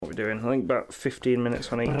doing? I think about 15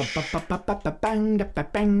 minutes on each.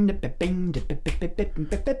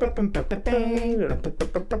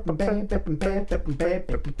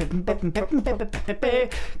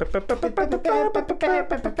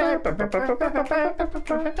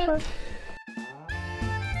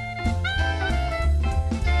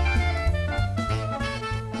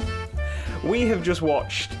 We have just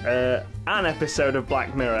watched an episode of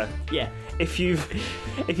Black Mirror. Yeah. If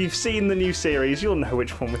you've seen the new series, you'll know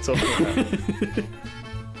which one we're talking about.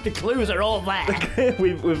 The clues are all there.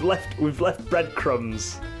 we've left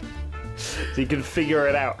breadcrumbs, so you can figure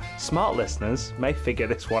it out. Smart listeners may figure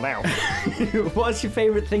this one out. What's your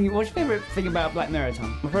favourite thing? What's your favourite thing about Black Mirror,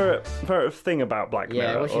 Tom? My favourite thing about Black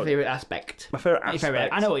Mirror. Yeah. What's your favourite aspect? My favourite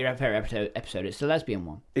aspect. I know what your favourite episode is. The lesbian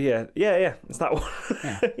one. Yeah. It's that one.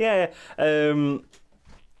 Yeah. yeah.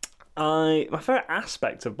 My favourite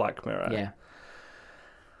aspect of Black Mirror. Yeah.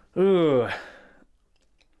 Ooh.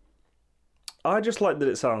 I just like that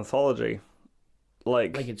it's an anthology.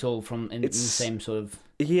 Like it's all in the same sort of...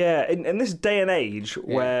 Yeah, in this day and age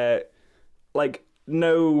where, like,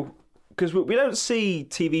 no... Because we don't see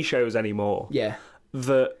TV shows anymore. Yeah.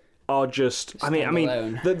 That are just... I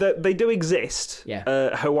mean, they do exist.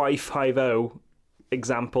 Yeah. Hawaii Five-0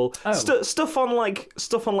 example. Oh. Stuff on like...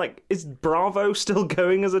 Is Bravo still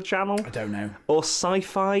going as a channel? I don't know. Or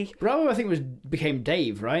Sci-Fi? Bravo, I think, became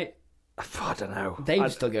Dave, right? I don't know.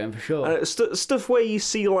 Dave's still going for sure. Stuff where you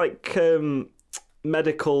see, like,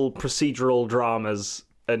 medical procedural dramas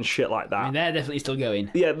and shit like that. I mean, they're definitely still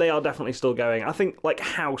going. Yeah, they are definitely still going. I think, like,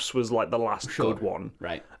 House was, like, the last good one.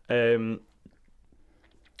 Right. Like in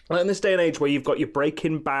this day and age where you've got your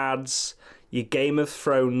Breaking Bads, your Game of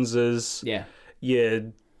Throneses, your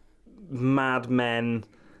Mad Men,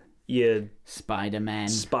 your Spider-Man,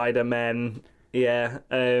 yeah.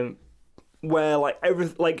 Where, like,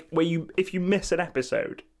 if you miss an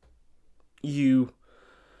episode, you're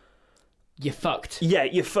fucked. Yeah,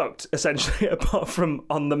 you're fucked, essentially, apart from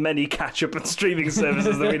on the many catch-up and streaming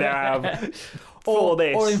services that we now have for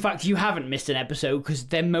this. Or, in fact, you haven't missed an episode because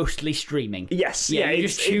they're mostly streaming. Yes, yeah. You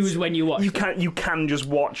just choose when you watch. You can just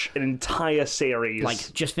watch an entire series.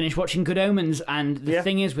 Like, just finished watching Good Omens, and the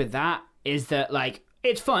thing is with that is that, like,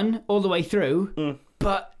 it's fun all the way through,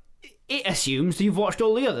 but it assumes that you've watched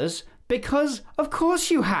all the others. Because, of course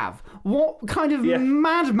you have. What kind of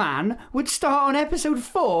madman would start on episode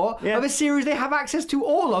 4 of a series they have access to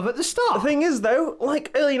all of at the start? The thing is, though,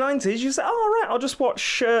 like, early 90s, you say, oh, right, I'll just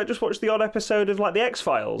watch the odd episode of, like, The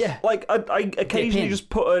X-Files. Yeah. Like, I occasionally just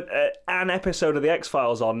put an episode of The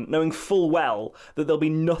X-Files on, knowing full well that there'll be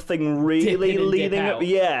nothing really leading up.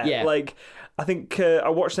 Yeah. Like, I think I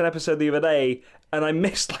watched an episode the other day, and I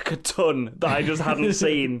missed, like, a ton that I just hadn't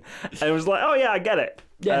seen. And it was like, oh, yeah, I get it.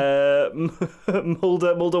 Yeah.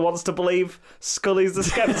 Mulder wants to believe Scully's the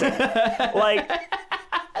skeptic. Like,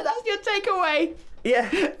 that's your takeaway. Yeah,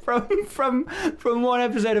 from part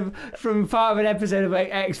of an episode of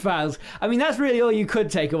X-Files. I mean, that's really all you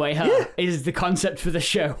could take away, huh? Yeah. Is the concept for the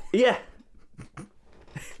show. Yeah.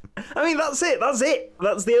 I mean, that's it. That's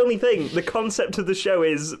the only thing. The concept of the show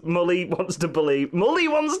is Mully wants to believe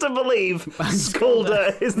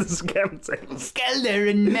Skulder is the skeptic. Skulder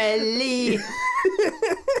and Mully.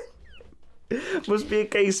 Must be a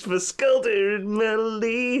case for Skulder and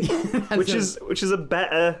Mully, which is a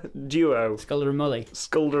better duo. Skulder and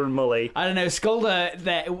Mully. I don't know.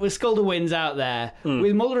 Skulder wins out there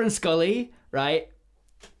with Mulder and Scully, right?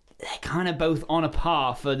 They're kind of both on a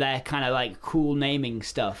par for their kind of like cool naming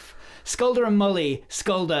stuff. Skulder and Mully,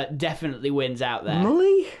 Skulder definitely wins out there.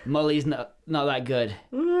 Mully's not that good.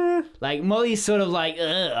 Like, Mully's sort of like,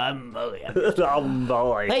 I'm Mully. I'm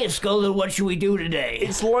Mully. Hey, Skulder, what should we do today?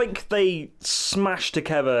 It's like they smashed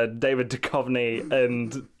together David Duchovny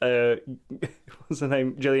and, what's her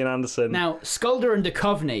name? Gillian Anderson. Now, Skulder and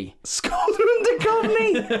Duchovny.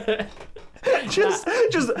 just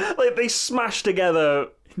like they smashed together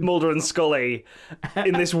Mulder and Scully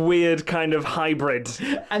in this weird kind of hybrid,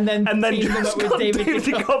 and then teamed them up with David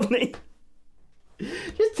Duchovny.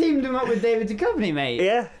 Just teamed them up with David Duchovny, mate.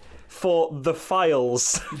 Yeah, for The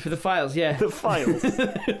Files. For The Files, yeah. The Files.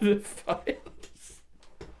 The Files.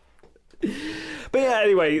 But yeah,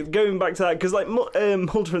 anyway, going back to that, because like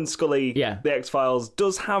Mulder and Scully, The X-Files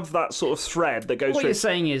does have that sort of thread that goes. What you're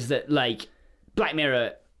saying is that like Black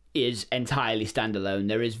Mirror is entirely standalone.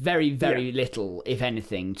 There is very, very little, if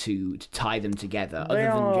anything, to tie them together, other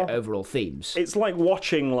than overall themes. It's like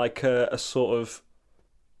watching like a sort of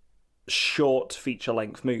short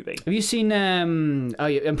feature-length movie. Have you seen? I'm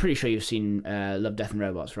pretty sure you've seen Love, Death and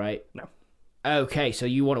Robots, right? No. Okay, so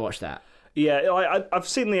you want to watch that? Yeah, I've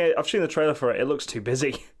seen the trailer for it. It looks too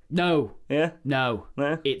busy. No. Yeah? No.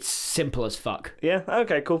 No? It's simple as fuck. Yeah?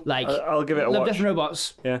 Okay, cool. Like, I'll give it a Love, watch. Death and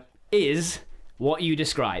Robots is what you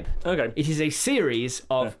describe. Okay. It is a series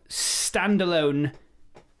of standalone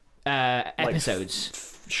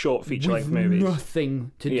episodes. Short feature-length movies.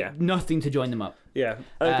 Nothing to join them up. Yeah.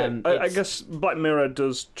 Okay. I guess Black Mirror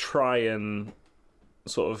does try and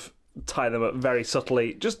sort of tie them up very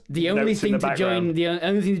subtly. Just the only thing to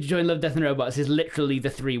join Love, Death and Robots is literally the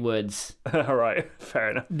 3 words. All right,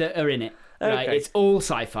 fair enough. That are in it. Okay. Right? It's all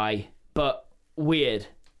sci-fi, but weird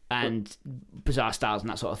and bizarre styles and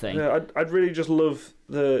that sort of thing. Yeah, I'd really just love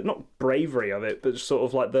the not bravery of it, but just sort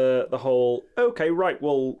of like the whole. Okay, right.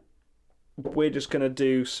 Well, we're just gonna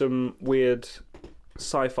do some weird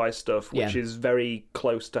sci-fi stuff, which is very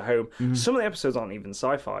close to home. Mm-hmm. Some of the episodes aren't even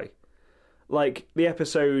sci-fi. Like the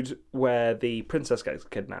episode where the princess gets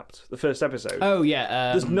kidnapped, the first episode. Oh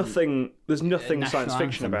yeah, there's nothing science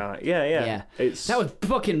fiction about it. Yeah. That was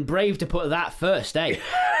fucking brave to put that first, eh?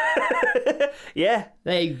 Yeah,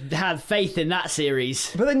 they had faith in that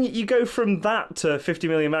series. But then you go from that to 50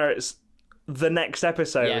 Million Merits, the next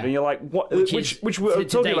episode, and you're like, what? Which we're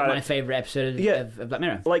talking about. My favourite episode of Black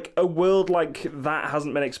Mirror. Like a world like that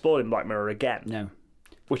hasn't been explored in Black Mirror again. No,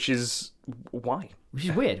 which is why. Which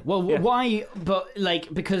is weird. Well, why? But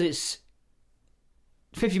like because it's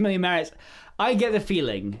 50 Million Merits. I get the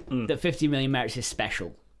feeling that 50 Million Merits is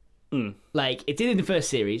special. Like it did in the first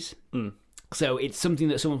series, so it's something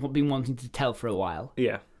that someone's been wanting to tell for a while.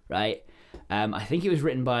 Yeah. Right. I think it was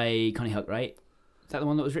written by Connie Huck, right? Is that the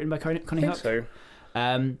one that was written by Connie Huck? So.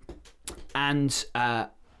 And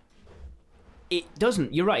it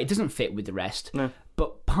doesn't. You're right. It doesn't fit with the rest. No.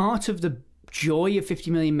 But part of the joy of 50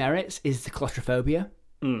 Million Merits is the claustrophobia.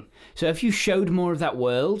 So if you showed more of that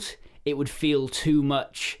world, it would feel too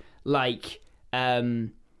much like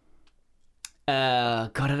God,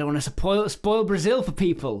 I don't want to spoil Brazil for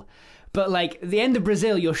people, but like at the end of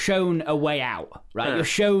Brazil, you're shown a way out, right? You're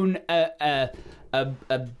shown a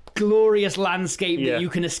glorious landscape that you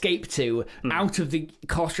can escape to out of the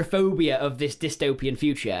claustrophobia of this dystopian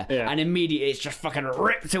future, and immediately it's just fucking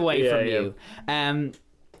ripped away from you.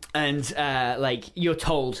 And like you're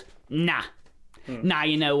told, nah,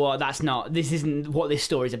 you know what? This isn't what this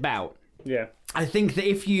story's about. Yeah. I think that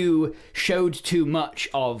if you showed too much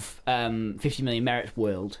of 50 Million Merits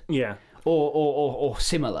world, or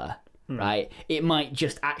similar, right, it might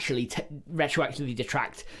just actually retroactively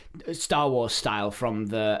detract Star Wars style from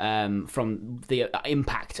the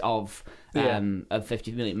impact of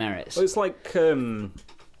 50 Million Merits. Well, it's like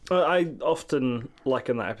I often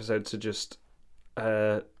liken that episode to just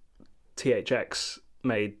THX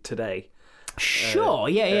made today. Sure,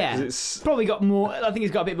 it's probably got more. I think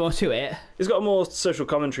it's got a bit more to it. It's got more social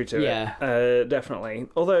commentary to it, definitely.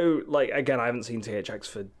 Although, like again, I haven't seen THX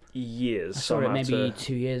for years. I saw it maybe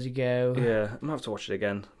 2 years ago. Yeah, I'm gonna have to watch it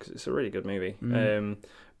again because it's a really good movie.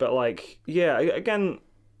 But like, again,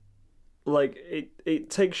 like it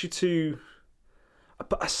takes you to.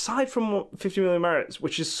 But aside from 50 Million Merits,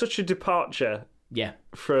 which is such a departure,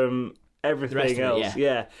 from everything else,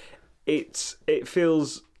 it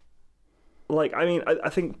feels. Like, I mean, I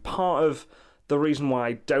think part of the reason why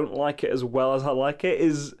I don't like it as well as I like it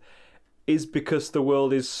is because the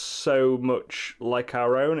world is so much like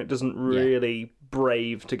our own. It doesn't really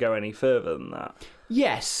brave to go any further than that.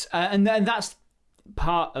 Yes, and that's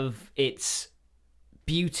part of its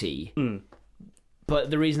beauty. But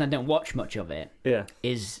the reason I don't watch much of it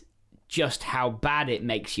is just how bad it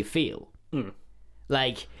makes you feel.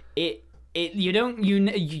 Like,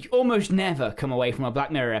 you almost never come away from a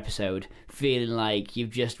Black Mirror episode feeling like you've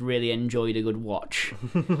just really enjoyed a good watch,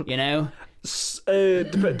 you know?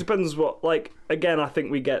 Depends what, like, again, I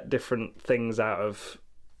think we get different things out of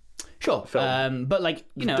film. But like,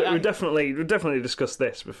 you know... We've definitely discussed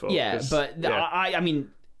this before. Yeah, but I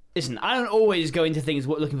mean, listen, I don't always go into things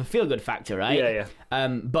looking for feel-good factor, right?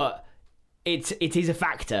 Yeah. But it is a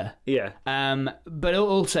factor. Yeah. But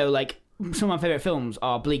also, like, some of my favourite films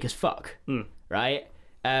are bleak as fuck, right?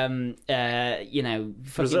 You know,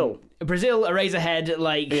 Brazil, Eraserhead,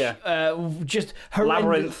 like, just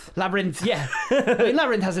horrendous. Labyrinth, yeah. I mean,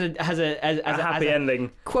 Labyrinth has a happy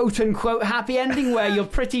ending, quote unquote happy ending, where you're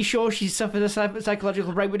pretty sure she suffered a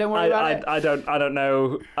psychological break, but don't worry about it. I don't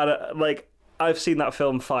know. I've seen that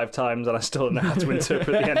film 5 times and I still don't know how to interpret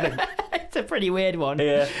the ending. It's a pretty weird one.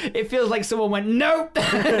 Yeah. It feels like someone went, nope!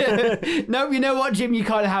 Nope, you know what, Jim, you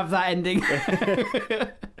can't have that ending.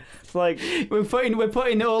 It's like... We're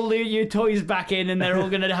putting all your toys back in and they're all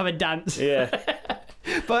going to have a dance. Yeah.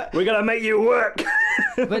 But we're going to make you work!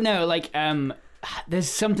 But no, like, there's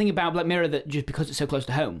something about Black Mirror that just because it's so close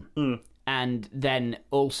to home, and then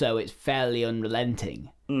also it's fairly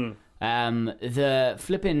unrelenting, The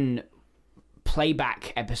flipping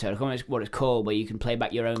playback episode, I can't remember what it's called, where you can play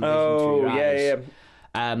back your own vision through your eyes.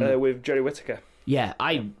 With Jodie Whittaker. Yeah,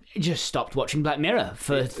 I just stopped watching Black Mirror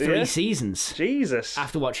for 3 seasons. Jesus.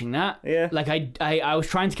 After watching that, yeah, like I was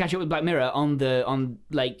trying to catch up with Black Mirror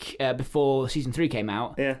before season 3 came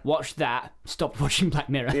out. Yeah, watched that, stopped watching Black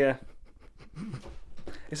Mirror. Yeah.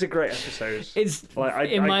 It's a great episode. It's like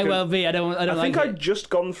it might well be. I think I'd just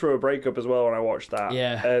gone through a breakup as well when I watched that.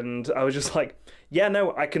 Yeah, and I was just like, yeah,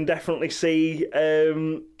 no, I can definitely see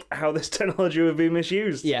how this technology would be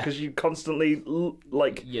misused. Yeah, because you constantly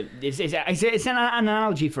like. Yeah, it's an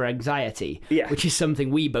analogy for anxiety. Yeah, which is something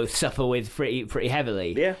we both suffer with pretty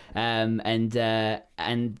heavily. Yeah, the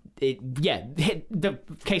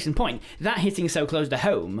case in point, that hitting so close to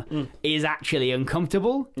home is actually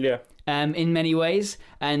uncomfortable. Yeah. In many ways,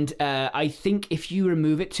 and I think if you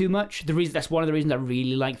remove it too much, that's one of the reasons I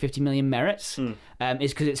really like 50 Million Merits,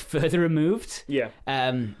 is because it's further removed. Yeah.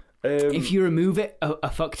 If you remove it a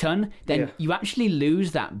fuck ton, then you actually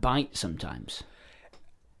lose that bite sometimes.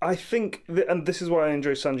 I think, and this is why I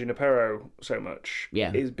enjoy San Junipero so much,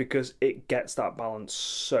 is because it gets that balance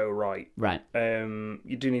so right. Right.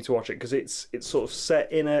 You do need to watch it, because it's sort of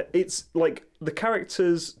set in it's like, the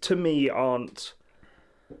characters to me aren't,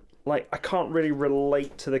 like, I can't really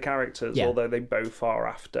relate to the characters, although they both are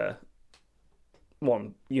after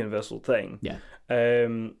one universal thing. Yeah.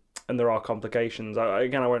 And there are complications. I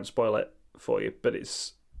won't spoil it for you, but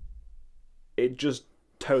it just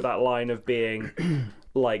toe that line of being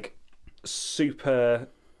like super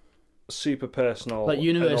personal, like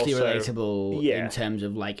universally relatable in terms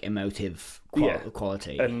of like emotive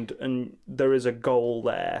quality. And there is a goal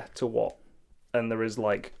there to what. And there is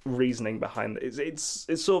like reasoning behind it. It's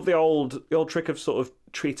sort of the old trick of sort of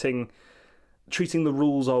treating the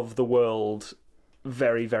rules of the world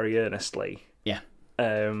very, very earnestly. Yeah.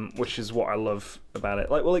 Which is what I love about it.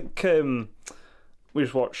 We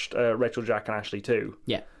just watched Rachel, Jack, and Ashley 2.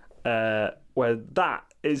 Yeah. Where that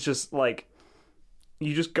is just like,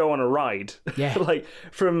 you just go on a ride. Yeah. Like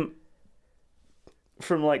from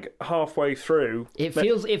like halfway through. It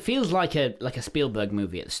feels like a Spielberg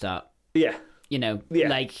movie at the start. Yeah. You know,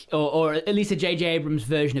 like, or at least a J.J. Abrams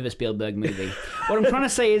version of a Spielberg movie. What I'm trying to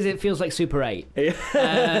say is it feels like Super 8. It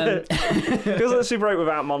feels like Super 8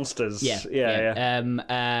 without monsters. Yeah.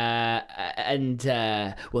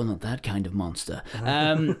 Well, not that kind of monster.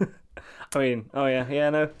 I mean,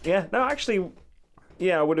 actually,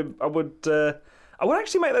 I would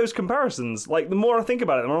actually make those comparisons. Like, the more I think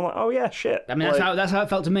about it, the more I'm like, oh yeah, shit. I mean, that's how it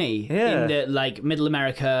felt to me. Yeah. In the, like, Middle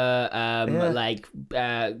America,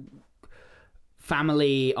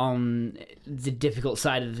 family on the difficult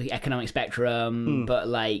side of the economic spectrum, but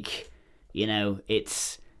like, you know,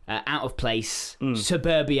 it's out of place.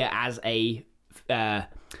 Suburbia as a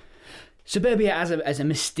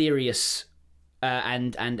mysterious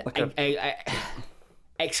and like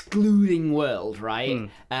excluding world, right?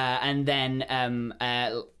 And then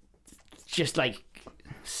just like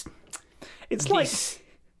it's like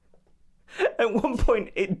at one point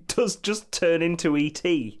it does just turn into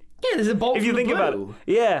E.T. Yeah, there's a bolt from the blue. If you think about it,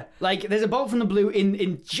 yeah. Like, there's a bolt from the blue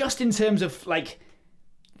in terms of, like,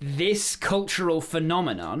 this cultural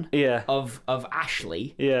phenomenon of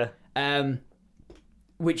Ashley. Yeah.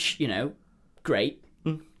 Which, you know, great.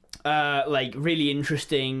 Like, really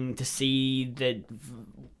interesting to see the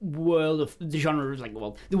world of the genre, like,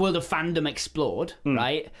 well, the world of fandom explored,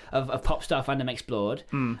 right? Of pop star fandom explored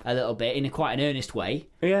a little bit in quite an earnest way.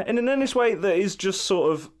 Yeah, in an earnest way that is just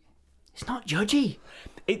sort of... It's not judgy.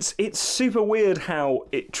 It's super weird how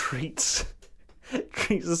it treats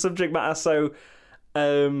the subject matter so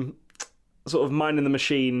sort of mind in the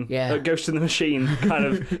machine, ghost in the machine kind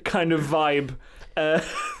of vibe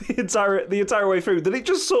the entire way through, that it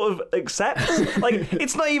just sort of accepts. Like,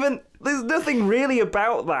 it's not even, there's nothing really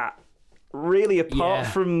about that really apart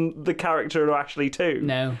from the character of Ashley too.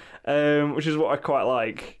 No. Which is what I quite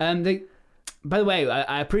like. By the way,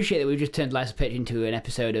 I appreciate that we've just turned Liza Pitch into an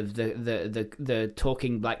episode of the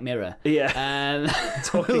Talking Black Mirror. Yeah.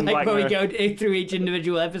 Talking Black Mirror. Like, where we go through each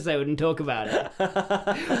individual episode and talk about it.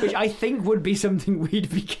 Which I think would be something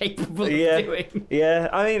we'd be capable of doing. Yeah.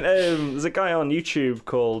 I mean, there's a guy on YouTube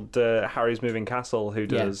called Harry's Moving Castle who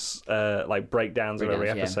does like breakdowns of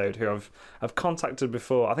every episode, who I've contacted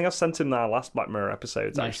before. I think I've sent him our last Black Mirror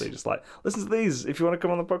episodes, actually. Just like, listen to these. If you want to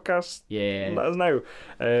come on the podcast, let us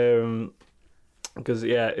know. Because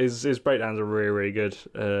his breakdowns are really, really good,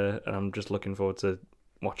 and I'm just looking forward to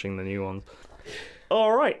watching the new ones.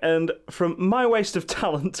 All right, and from my waste of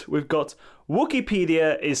talent, we've got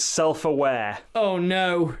Wikipedia is self-aware. Oh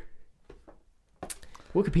no!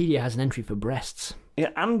 Wikipedia has an entry for breasts. Yeah,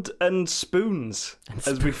 and spoons,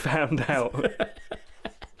 as we found out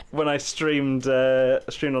when I streamed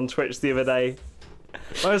on Twitch the other day.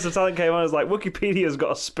 Most of the time came on, I was like, Wikipedia's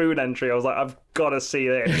got a spoon entry. I was like, I've got to see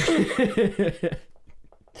this.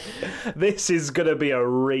 This is going to be a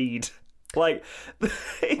read. Like,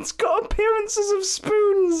 it's got appearances of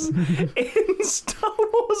spoons in Star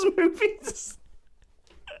Wars movies.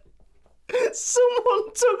 Someone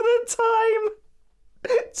took the time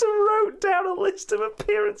to wrote down a list of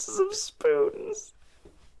appearances of spoons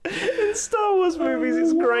in Star Wars movies.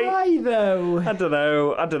 It's great. Why though? I don't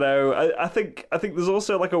know. I think there's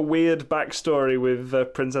also like a weird backstory with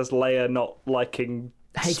Princess Leia not hating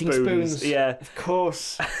spoons. Yeah, of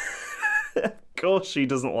course. Of course, she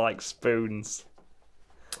doesn't like spoons.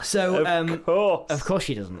 So, of course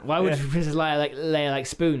she doesn't. Why would Princess Leia like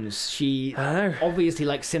spoons? She obviously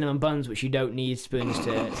likes cinnamon buns, which you don't need spoons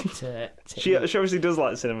to She obviously does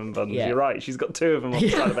like cinnamon buns. Yeah. You're right. She's got 2 of them on the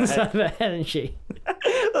side of her head. Hasn't she?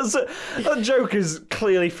 That joke is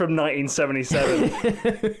clearly from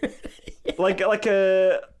 1977. like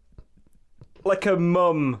a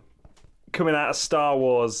mum coming out of Star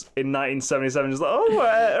Wars in 1977, just like, oh,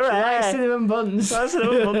 right. She likes cinnamon buns. She likes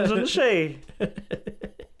cinnamon buns, doesn't she?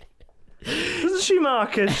 Doesn't she,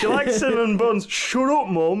 Marcus? She likes cinnamon buns. Shut up,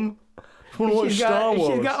 Mum. Star Wars. She's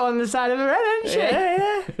got on the side of her head, hasn't she?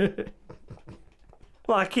 Yeah.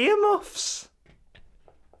 Like earmuffs.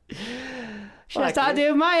 Should I start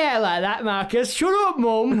doing my hair like that, Marcus? Shut up,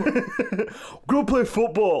 Mum. Go play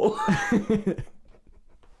football.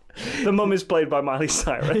 The mum is played by Miley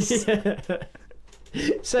Cyrus. Yeah.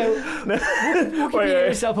 So, Wikipedia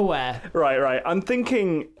is self-aware. Right. I'm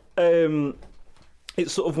thinking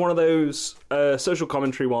it's sort of one of those social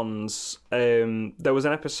commentary ones. There was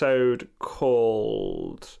an episode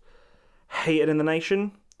called Hated in the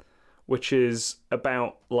Nation, which is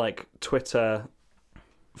about like Twitter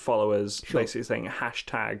followers basically saying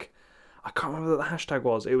hashtag. I can't remember what the hashtag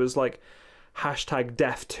was. It was like hashtag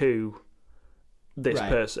death to this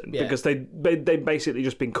person because they basically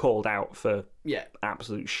just been called out for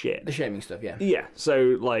absolute shit. The shaming stuff, yeah. Yeah.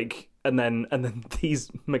 So like and then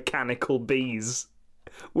these mechanical bees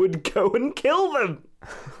would go and kill them.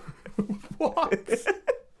 What?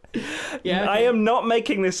 Yeah, okay. I am not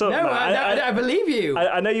making this up. No, I believe you.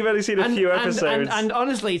 I know you've only seen a few episodes. And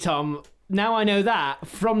honestly, Tom, now I know that,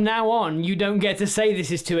 from now on, you don't get to say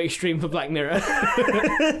this is too extreme for Black Mirror.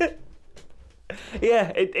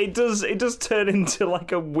 Yeah, it does turn into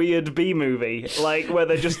like a weird bee movie, like where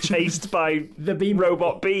they're just chased by the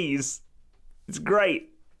robot bees. It's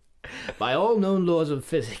great. By all known laws of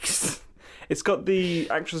physics. It's got the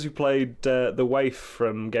actress who played the waif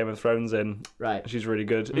from Game of Thrones in. Right. She's really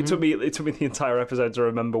good. Mm-hmm. It took me the entire episode to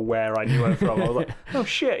remember where I knew her from. I was like, oh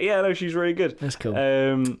shit, yeah, no, she's really good. That's cool.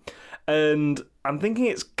 And I'm thinking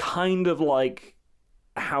it's kind of like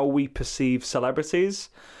how we perceive celebrities.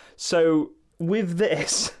 So with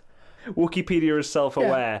this, Wikipedia is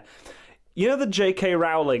self-aware. Yeah. You know the J.K.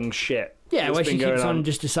 Rowling shit? Yeah, where she keeps on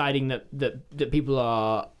just deciding that people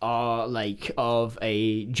are like of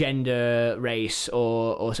a gender, race,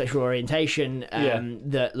 or sexual orientation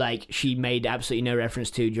that like she made absolutely no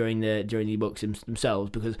reference to during the books themselves,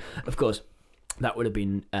 because of course that would have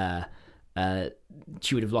been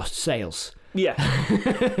she would have lost sales. Yeah.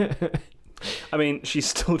 I mean, she's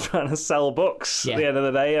still trying to sell books at the end of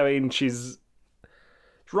the day. I mean, she's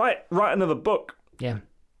write another book. Yeah.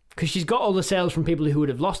 Because she's got all the sales from people who would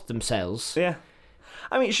have lost them sales. Yeah.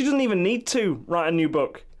 I mean, she doesn't even need to write a new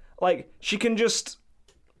book. Like, she can just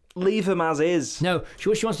leave them as is. No,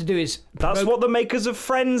 what she wants to do is... That's what the makers of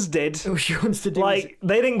Friends did. What she wants to do like,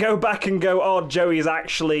 they didn't go back and go, oh, Joey's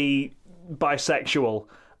actually bisexual.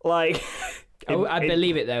 Like... I'd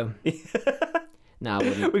believe it, though. No, I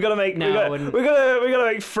wouldn't. We gotta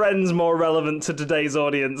make Friends more relevant to today's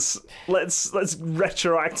audience. Let's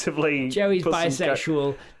retroactively. Joey's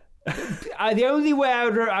bisexual. The only way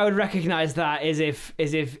I would recognise that is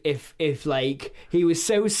if like he was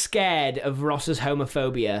so scared of Ross's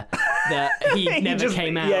homophobia that he never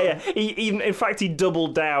came out. Yeah. In fact, he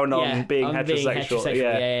doubled down on being heterosexual.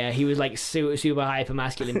 Yeah. He was like super hyper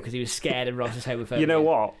masculine because he was scared of Ross's homophobia. You know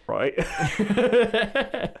what? Right.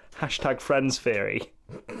 Hashtag Friends theory.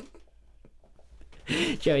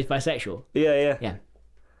 Joey's bisexual. Yeah.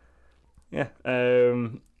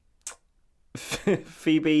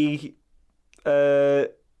 Phoebe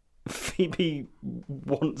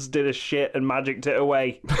once did a shit and magicked it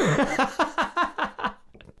away.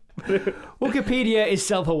 Wikipedia is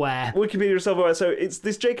self-aware. So it's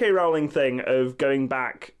this J.K. Rowling thing of going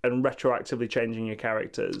back and retroactively changing your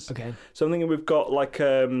characters. Okay. So I'm thinking we've got like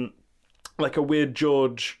like a weird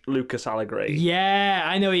George Lucas allegory. Yeah,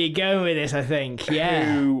 I know where you're going with this, I think.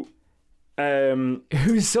 Yeah.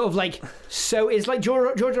 Who's sort of like, so it's like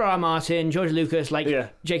George R.R. Martin, George Lucas, like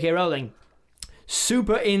J.K. Rowling,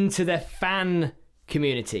 super into their fan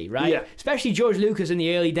community, right? Yeah. Especially George Lucas in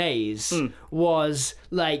the early days was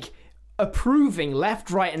like approving left,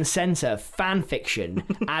 right, and centre fan fiction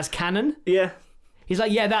as canon. Yeah. He's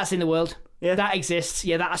like, yeah, that's in the world. Yeah. That exists.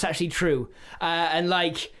 Yeah, that's actually true. And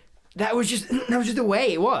like, that was just the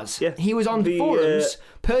way it was. Yeah. He was on forums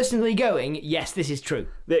personally going, yes, this is true.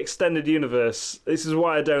 The extended universe. This is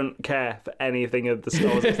why I don't care for anything of the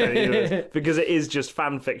Star Wars extended universe, because it is just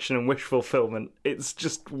fan fiction and wish fulfillment. It's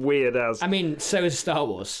just weird as. I mean, so is Star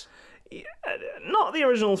Wars. Not the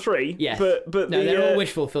original 3. Yes. But no, they're all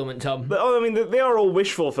wish fulfillment, Tom. I mean, they are all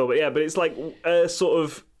wish fulfillment. Yeah, but it's like sort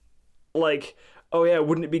of like. Oh yeah,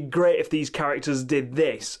 wouldn't it be great if these characters did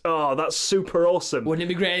this? Oh, that's super awesome. Wouldn't it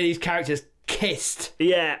be great if these characters kissed?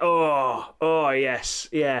 Yeah, oh yes,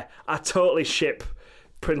 yeah. I totally ship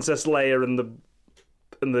Princess Leia and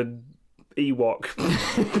the Ewok.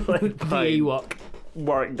 Played by the Ewok.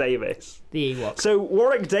 Warwick Davis. The Ewok. So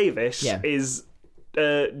Warwick Davis is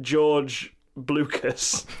George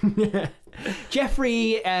Lucas.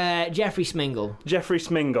 Jeffrey Smingle. Jeffrey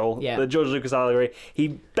Smingle, the George Lucas allegory. He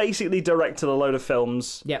basically directed a load of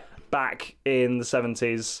films back in the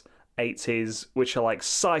 70s, 80s, which are like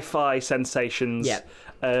sci-fi sensations.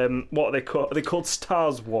 What are they called? Are they called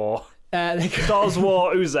Stars War? Stars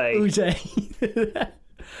War Uze.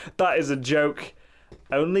 That is a joke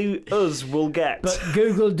only us will get. But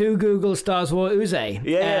Google Stars War Uze.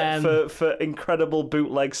 Yeah, for incredible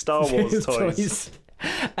bootleg Star Wars toys.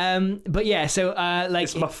 But yeah, so like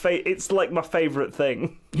it's like my favorite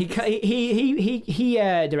thing. He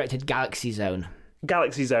directed Galaxy Zone.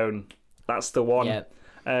 Galaxy Zone, that's the one. Yeah.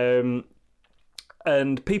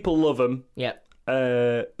 And people love him. Yeah.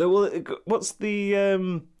 What's the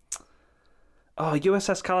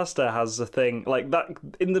USS Callister has a thing like that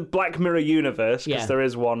in the Black Mirror universe, because there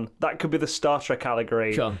is one. That could be the Star Trek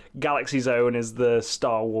allegory. Sure. Galaxy Zone is the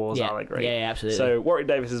Star Wars allegory. Yeah, absolutely. So Warwick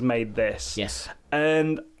Davis has made this. Yes.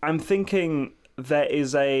 And I'm thinking there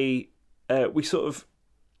is we sort of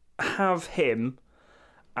have him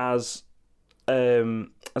as a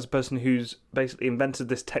person who's basically invented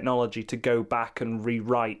this technology to go back and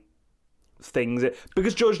rewrite things,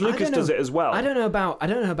 because George Lucas does it as well. I don't know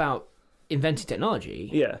about invented technology.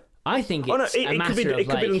 Yeah. I think it's a matter of it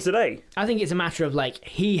could be done today. I think it's a matter of like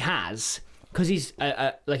he has, because he's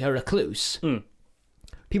like a recluse.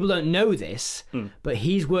 People don't know this, but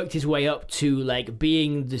he's worked his way up to like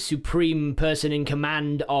being the supreme person in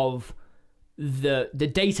command of the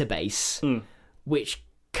database, which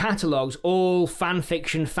catalogs all fan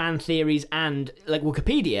fiction, fan theories, and like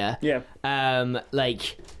Wikipedia. Yeah.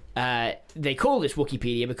 They call this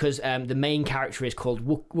Wikipedia because the main character is called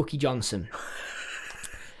Wookie Johnson.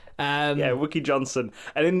 Wookie Johnson,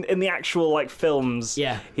 and in the actual like films,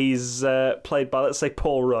 he's played by, let's say,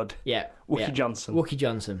 Paul Rudd. Yeah. Wookie Johnson. Wookie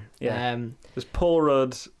Johnson. Yeah. There's Paul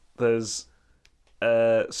Rudd. There's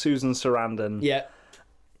Susan Sarandon. Yeah.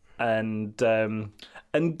 And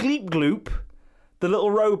Gleep Gloop, the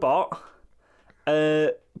little robot,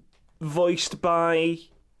 voiced by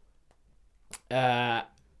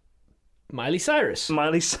Miley Cyrus.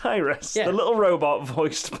 Miley Cyrus. Yeah. The little robot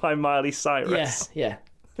voiced by Miley Cyrus. Yeah.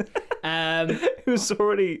 Who's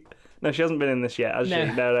already... No, she hasn't been in this yet, has she?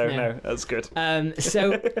 No. That's good.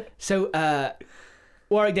 So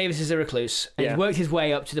Warwick Davis is a recluse, and he's worked his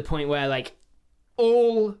way up to the point where, like,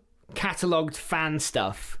 all catalogued fan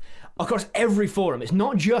stuff across every forum. It's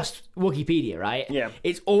not just Wikipedia, right? Yeah.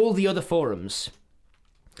 It's all the other forums.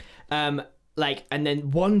 And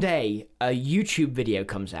then one day a YouTube video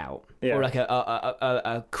comes out, or like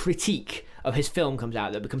a critique of his film comes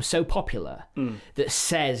out that becomes so popular that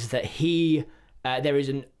says that there is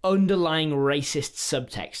an underlying racist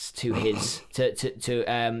subtext to his to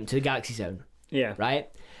the Galaxy Zone. Yeah. Right?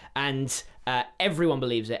 And everyone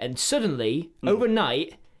believes it, and suddenly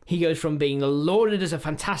overnight he goes from being lauded as a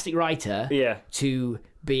fantastic writer to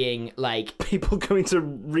being like people going to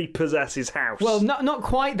repossess his house. Well, not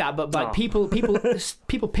quite that, but people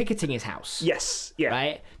picketing his house. Yes, yeah,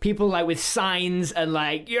 right. People like with signs and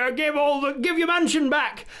like give your mansion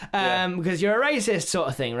back because you're a racist sort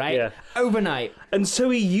of thing, right? Yeah. Overnight. And so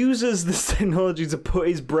he uses this technology to put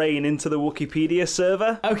his brain into the Wikipedia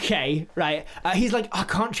server. Okay, right. He's like, I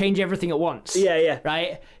can't change everything at once. Yeah.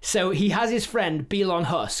 Right. So he has his friend Belon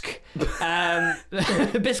Husk,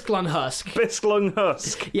 Bisklon Husk. Bisklung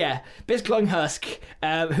Husk. Yeah, Bisklung Husk,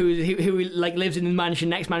 who like lives in the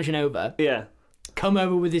next mansion over. Yeah. come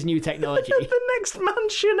over with this new technology. The next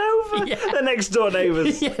mansion over. Yeah. The next door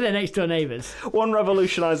neighbours. Yeah, the next door neighbours. One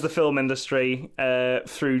revolutionised the film industry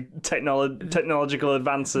through technological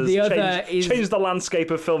advances. The other changed the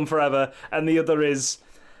landscape of film forever. And the other is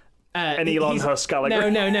an Elon Musk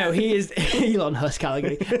allegory. No. He is Elon Musk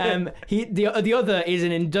allegory. The other is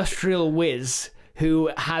an industrial whiz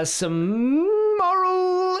who has some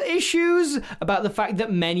moral issues about the fact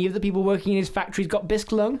that many of the people working in his factories got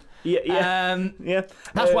Bisque lung. Yeah.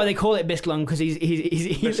 That's why they call it Bisque lung, because he's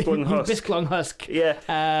Bisque lung husk. Yeah.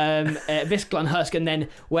 Bisque lung husk, and then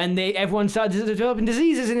when everyone started developing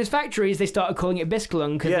diseases in his factories, they started calling it Bisque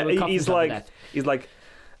lung because they were coughing to death. He's like,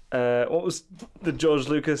 what was the George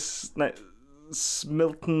Lucas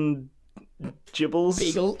Smilton Gibbles?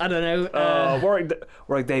 Beagle? I don't know.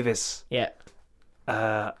 Warwick Davis. Yeah.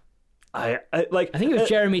 I think it was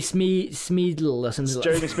Jeremy Smeedle or something.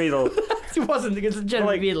 Jeremy Smeedle. It wasn't, because it's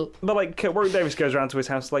Jeremy Smeedle. But Warwick Davis goes around to his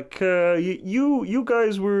house like, you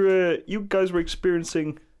guys were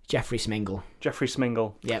experiencing Jeffrey Smingle.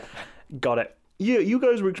 Yep. Got it. Yeah, you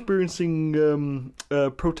guys were experiencing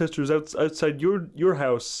protesters outside your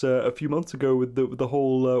house a few months ago with the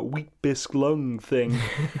whole wheat bisque lung thing.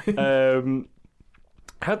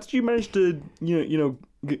 How did you manage to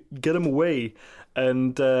get them away?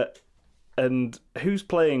 And who's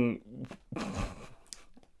playing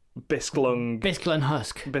Bisklung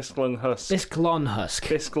Husk? Bisklon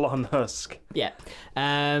Husk. Yeah.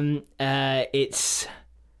 It's.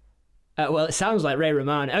 Well, it sounds like Ray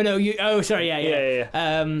Romano. Oh no! Sorry. Yeah.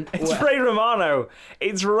 It's Ray Romano.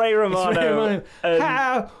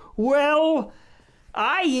 Well,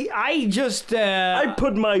 I just I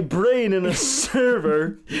put my brain in a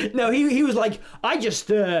server. No, he was like, I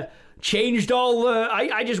just changed all the.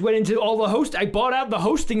 I just went into all the host. I bought out the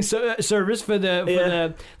hosting service for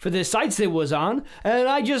the sites it was on, and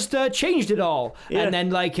I just changed it all. Yeah. And then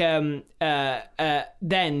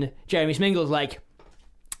then Jeremy Smingle's like,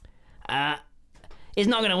 it's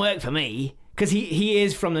not going to work for me. Because he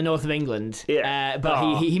is from the north of England,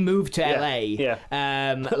 but he moved to LA. Yeah.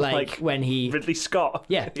 When he Ridley Scott.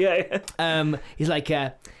 Yeah. He's like,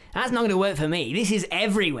 that's not going to work for me. This is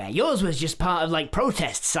everywhere. Yours was just part of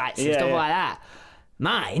protest sites and stuff like that.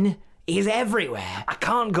 Mine is everywhere. I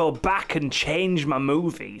can't go back and change my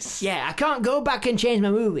movies. Yeah, I can't go back and change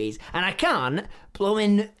my movies, and I can't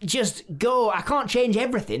just go. I can't change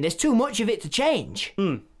everything. There's too much of it to change.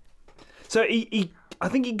 So I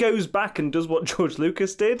think he goes back and does what George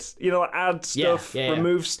Lucas did. Add stuff,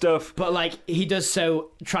 remove stuff. But he does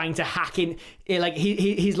so trying to hack in.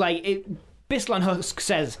 He's like, Bisklon Husk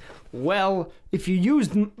says, well, if you use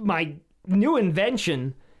my new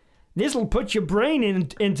invention, this will put your brain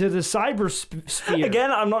into the cybersphere.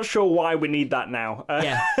 Again, I'm not sure why we need that now.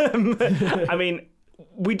 I mean,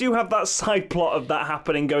 we do have that side plot of that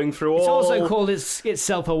happening going through all... It's also called it's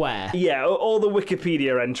self-aware. Yeah, all the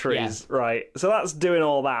Wikipedia entries, right? So that's doing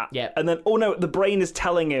all that. Yeah. And then, the brain is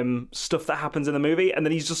telling him stuff that happens in the movie, and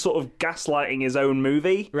then he's just sort of gaslighting his own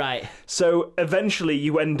movie. Right. So eventually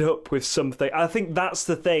you end up with something... I think that's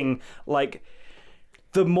the thing,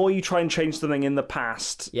 the more you try and change something in the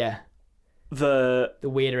past... Yeah. The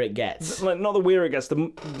weirder it gets. Not the weirder it gets,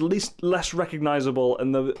 the less recognisable,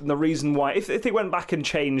 and the reason why. If they went back and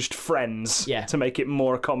changed Friends to make it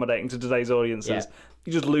more accommodating to today's audiences,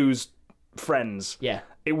 you just lose Friends. Yeah.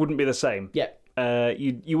 It wouldn't be the same. Yeah.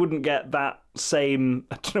 You wouldn't get that same...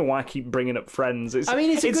 I don't know why I keep bringing up Friends. It's a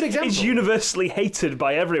good example. It's universally hated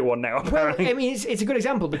by everyone now, apparently. Well, it's a good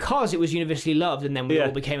example because it was universally loved, and then we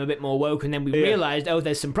all became a bit more woke, and then we realised,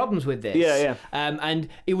 there's some problems with this. Yeah. And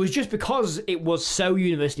it was just because it was so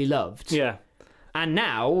universally loved. Yeah. And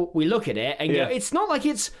now we look at it and go, it's not like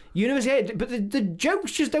it's universally hated, but the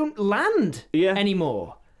jokes just don't land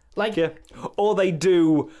anymore. Or they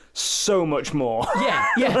do so much more.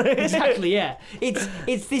 Exactly.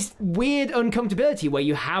 It's this weird uncomfortability where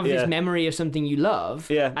you have this memory of something you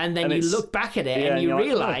love, and then you look back at it and you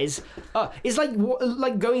realise, it's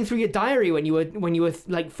like going through your diary when you were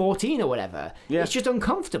 14 or whatever. Yeah. It's just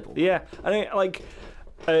uncomfortable. Yeah, I think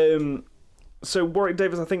so Warwick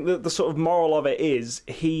Davis, I think the sort of moral of it is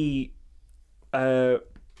he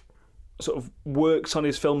sort of works on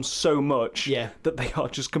his films so much that they are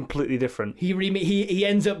just completely different. He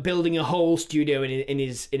ends up building a whole studio in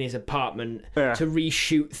his apartment to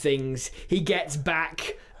reshoot things. He gets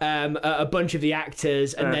back a bunch of the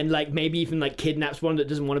actors, and then maybe even kidnaps one that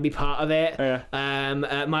doesn't want to be part of it.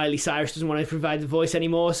 Miley Cyrus doesn't want to provide the voice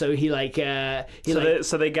anymore, so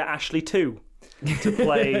so they get Ashley too to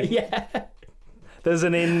play. There's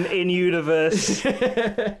an in-universe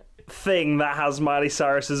thing that has Miley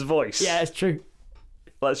Cyrus's voice. Yeah, it's true.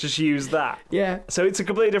 Let's just use that. Yeah. So it's a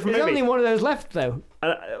completely different There's movie. only one of those left, though.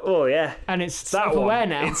 Oh, yeah. And it's self-aware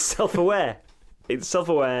now. It's self-aware. It's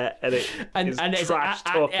self-aware, and it's trash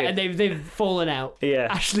talking. And they've fallen out. Yeah.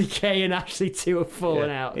 Ashley K and Ashley 2 have fallen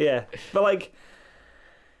out. Yeah. But, like,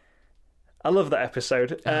 I love that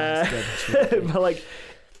episode. It's good. But, like,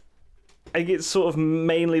 I think it's sort of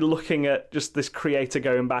mainly looking at just this creator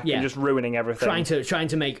going back and just ruining everything. Trying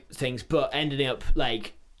to make things, but ending up,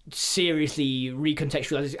 like, seriously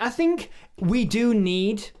recontextualizing. I think we do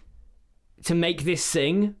need to make this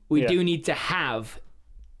sing. We do need to have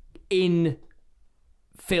in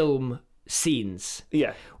film scenes.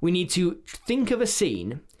 Yeah. We need to think of a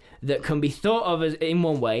scene that can be thought of as in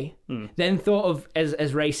one way, then thought of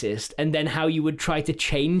as racist, and then how you would try to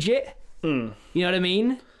change it. You know what I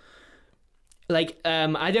mean? Like,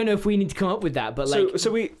 I don't know if we need to come up with that, but like...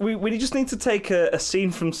 So we just need to take a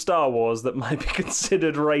scene from Star Wars that might be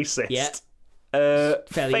considered racist. Yeah.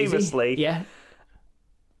 Famously. Easy. Yeah.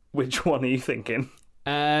 Which one are you thinking?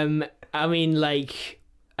 I mean, like...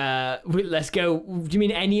 let's go. Do you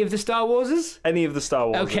mean any of the Star Warses? Any of the Star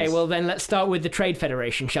Warses. Okay, well then let's start with the Trade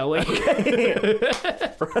Federation, shall we?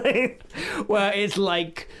 Right. Where it's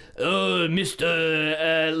like, oh,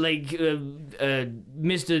 Mr.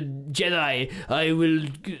 Mr. Jedi, I will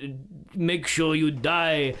make sure you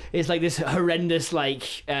die. It's like this horrendous,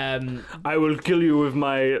 like, I will kill you with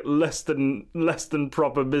my less than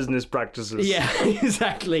proper business practices. Yeah,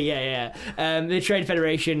 exactly. Yeah. The Trade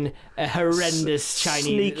Federation, a horrendous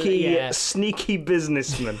Chinese, sneaky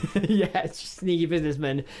businessmen. Yeah, sneaky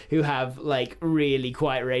businessmen who have like really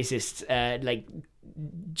quite racist, like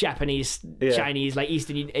Japanese, Chinese, like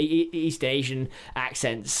East Asian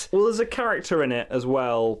accents. Well, there's a character in it as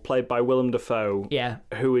well, played by Willem Dafoe. Yeah,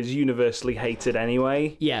 who is universally hated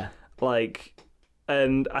anyway. Yeah, like,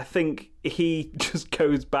 and I think he just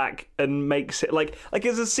goes back and makes it like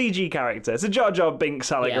it's a CG character. It's a Jar Jar Binks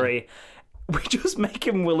allegory. Yeah. We just make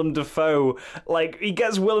him Willem Dafoe. Like, he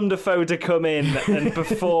gets Willem Dafoe to come in and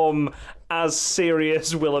perform as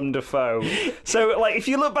serious Willem Dafoe. So, like, if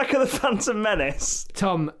you look back at the Phantom Menace,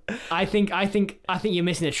 Tom, I think you're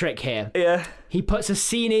missing a trick here. Yeah. He puts a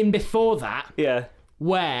scene in before that. Yeah.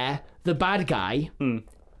 Where the bad guy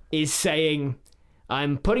is saying,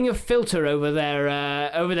 I'm putting a filter over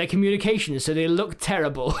their communications so they look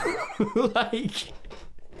terrible. Like,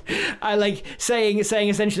 I like saying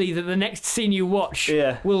essentially that the next scene you watch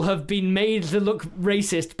will have been made to look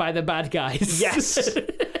racist by the bad guys. Yes.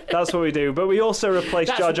 That's what we do. But we also replace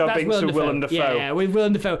Jar Jar Binks with Willem Dafoe. Yeah, with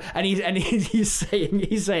Willem Dafoe. And he's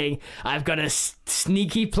saying, I've got a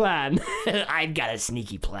sneaky plan. I've got a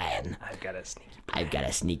sneaky plan.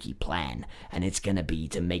 And it's gonna be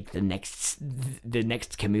to make the next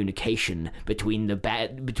communication between the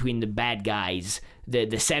bad guys,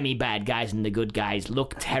 the semi bad guys and the good guys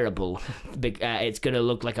look terrible. It's gonna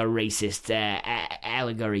look like a racist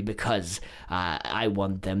allegory because I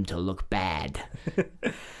want them to look bad.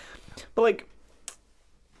 But like,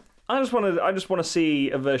 I just want to see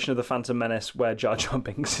a version of the Phantom Menace where Jar Jar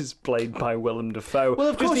Binks is played by Willem Dafoe. Well,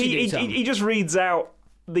 of course he just reads out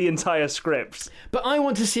the entire script. But I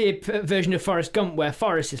want to see a version of Forrest Gump where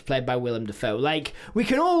Forrest is played by Willem Dafoe. Like, we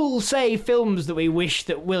can all say films that we wish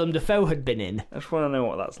that Willem Dafoe had been in. I just want to know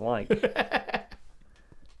what that's like.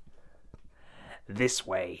 This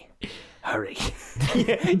way. Hurry.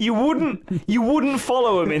 You wouldn't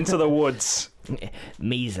follow him into the woods.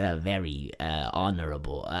 Me's very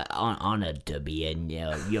honored to be in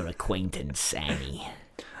your acquaintance, Annie.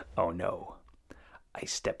 Oh no, I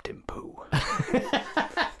stepped in poo.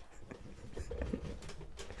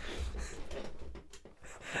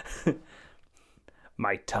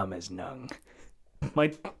 My tongue is numb.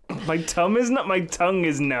 My tongue is not. My tongue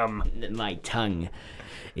is numb. My tongue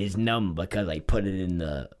is numb because I put it in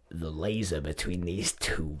the laser between these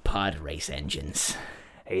two pod race engines.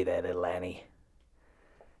 Hey there, little Annie.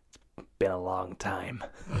 It's been a long time.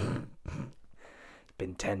 It's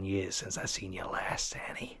been 10 years since I seen you last,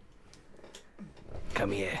 Annie.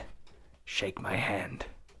 Come here. Shake my hand.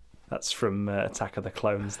 That's from Attack of the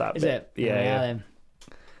Clones, that is bit. It? Yeah.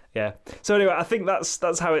 Yeah. So anyway, I think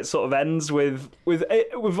that's how it sort of ends with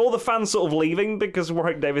all the fans sort of leaving because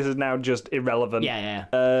Warwick Davis is now just irrelevant.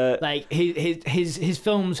 Yeah. Like his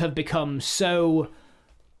films have become so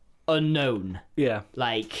unknown. Yeah.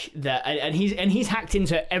 Like that, and he's hacked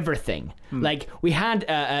into everything. Like we had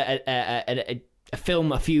a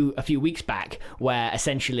film a few weeks back where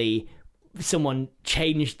essentially someone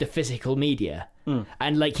changed the physical media,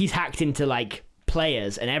 and like he's hacked into like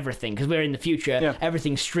players and everything, because we're in the future.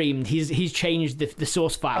 Everything's streamed. He's changed the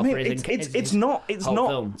source file for his. It's not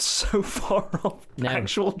film. So far off.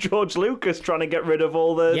 Actual George Lucas trying to get rid of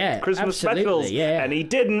all the Christmas specials, and he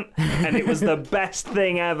didn't, and it was the best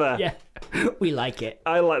thing ever. Yeah, we like it.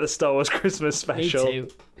 I like the Star Wars Christmas special. Me too.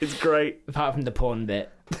 It's great. Apart from the porn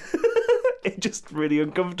bit. It's just really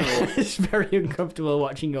uncomfortable. It's very uncomfortable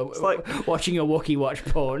watching a Wookiee watch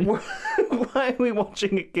porn. Why are we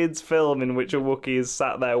watching a kid's film in which a Wookiee is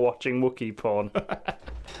sat there watching Wookiee porn?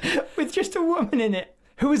 With just a woman in it.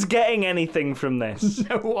 Who is getting anything from this?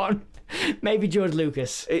 No one. Maybe George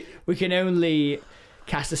Lucas. We can only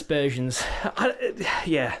cast aspersions.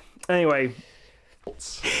 Yeah. Anyway.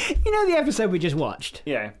 You know the episode we just watched?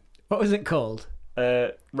 Yeah. What was it called?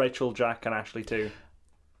 Rachel, Jack, and Ashley 2.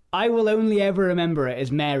 I will only ever remember it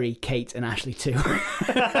as Mary, Kate, and Ashley 2.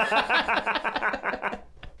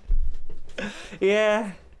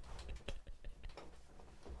 Yeah.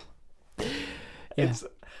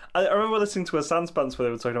 I remember listening to a Sanspants where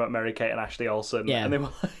they were talking about Mary, Kate, and Ashley Olsen. Yeah. And they were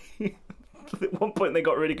like... At one point, they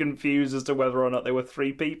got really confused as to whether or not they were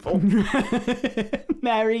three people.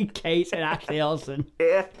 Mary, Kate, and Ashley Olsen.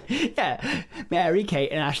 Yeah. Yeah. Mary,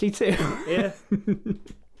 Kate, and Ashley too. Yeah.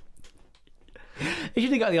 They should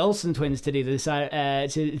have got the Olsen twins to do this,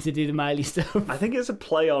 to do the Miley stuff. I think it's a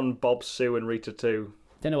play on Bob, Sue, and Rita 2.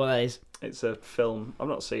 Don't know what that is. It's a film. I'm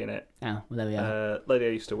not seeing it. Oh, well, there we are. Lady I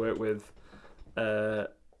used to work with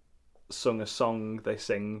sung a song they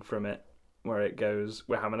sing from it, where it goes,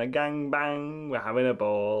 we're having a gangbang, we're having a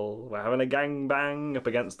ball, we're having a gangbang up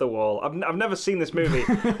against the wall. I've never seen this movie.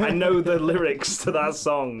 I know the lyrics to that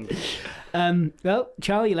song. Well,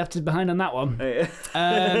 Charlie, you left us behind on that one.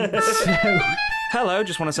 Hello,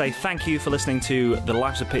 just want to say thank you for listening to the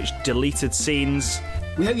Life's a Pitch deleted scenes.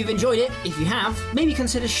 We hope you've enjoyed it. If you have, maybe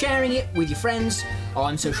consider sharing it with your friends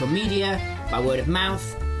on social media, by word of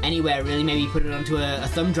mouth, anywhere really. Maybe put it onto a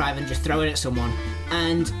thumb drive and just throw it at someone.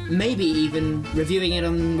 And maybe even reviewing it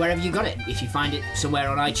on wherever you got it. If you find it somewhere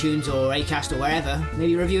on iTunes or Acast or wherever,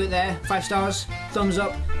 maybe review it there. 5 stars, thumbs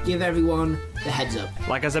up, give everyone the heads up.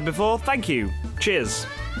 Like I said before, thank you. Cheers.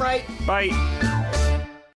 Right. Bye.